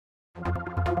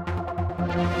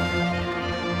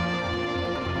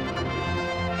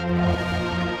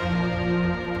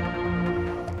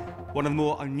One of the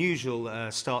more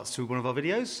unusual starts to one of our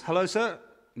videos. Hello, sir.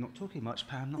 Not talking much,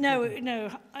 Pam. No.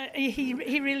 He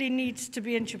really needs to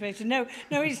be intubated. No,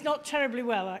 he's not terribly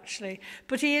well, actually.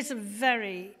 But he is a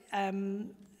very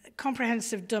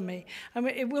comprehensive dummy. I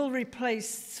mean, it will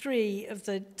replace 3 of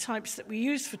the types that we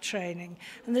use for training.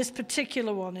 And this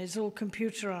particular one is all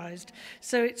computerized.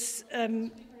 So it's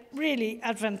really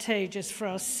advantageous for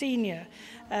our senior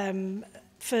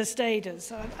first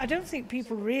aiders. I don't think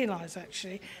people realise,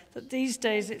 actually, that these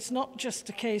days it's not just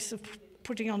a case of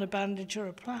putting on a bandage or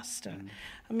a plaster.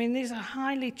 I mean, these are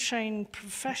highly trained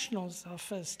professionals, our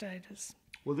first aiders.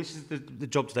 Well, this is the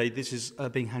job today. This is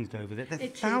being handed over. They're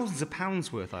thousands of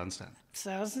pounds worth, I understand.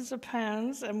 Thousands of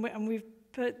pounds, and we've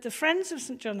put the Friends of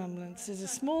St John Ambulance is a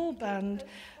small band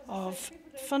of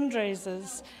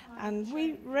fundraisers, and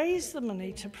we raise the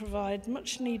money to provide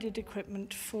much needed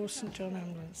equipment for St John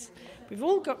Ambulance. We've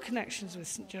all got connections with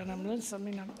St John Ambulance. I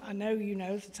mean, I know you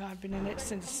know that I've been in it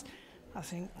since, I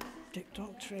think, Dick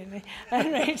Doctor, really.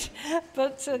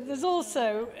 But there's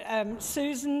also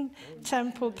Susan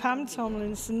Temple, Pam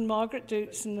Tomlinson, Margaret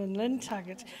Dootson and Lynn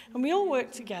Taggart, and we all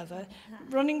work together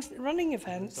running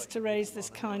events to raise this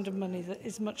kind of money that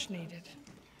is much needed.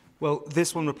 Well,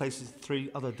 this one replaces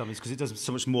 3 other dummies because it does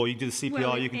so much more. You do the CPR,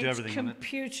 well, you can do everything on it. It's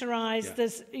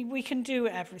computerised. Yeah. We can do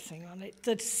everything on it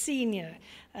that senior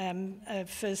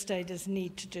first aiders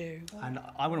need to do. And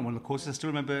I went on one of the courses. I still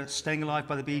remember Staying Alive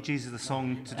by the Bee Gees is the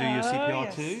song to do your CPR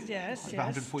yes, too. Yes, about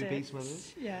 140 beats, whether it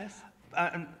is. Yes.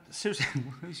 And seriously,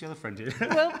 who's your other friend here?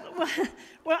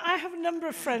 well, I have a number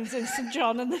of friends in St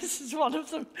John, and this is one of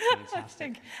them. Fantastic. I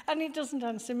think. And he doesn't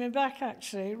answer me back,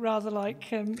 actually, rather like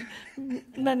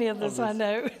many others I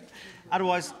know.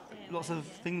 Otherwise, lots of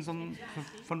things on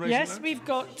fundraising. Yes, we've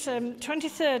got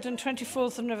 23rd and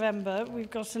 24th of November.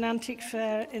 We've got an antique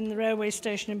fair in the railway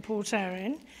station in Port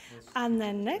Erin. And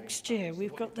then next year,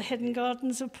 we've got the Hidden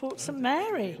Gardens of Port St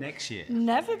Mary. Next year?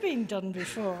 Never been done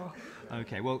before.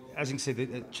 Okay, well, as you can see,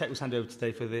 the cheque was handed over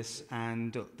today for this,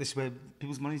 and this is where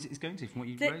people's money is going to, from what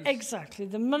you've raised. Exactly.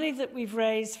 The money that we've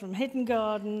raised from Hidden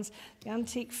Gardens, the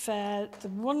antique fair, the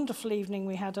wonderful evening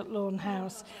we had at Lawn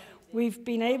House, we've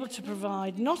been able to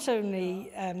provide not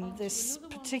only this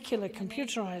particular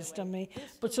computerised dummy,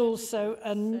 but also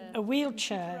a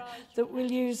wheelchair that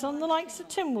we'll use on the likes of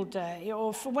Tynwald Day,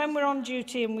 or for when we're on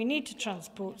duty and we need to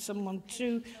transport someone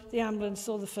to the ambulance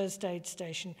or the first aid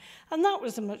station. And that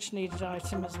was a much needed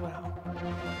item as well.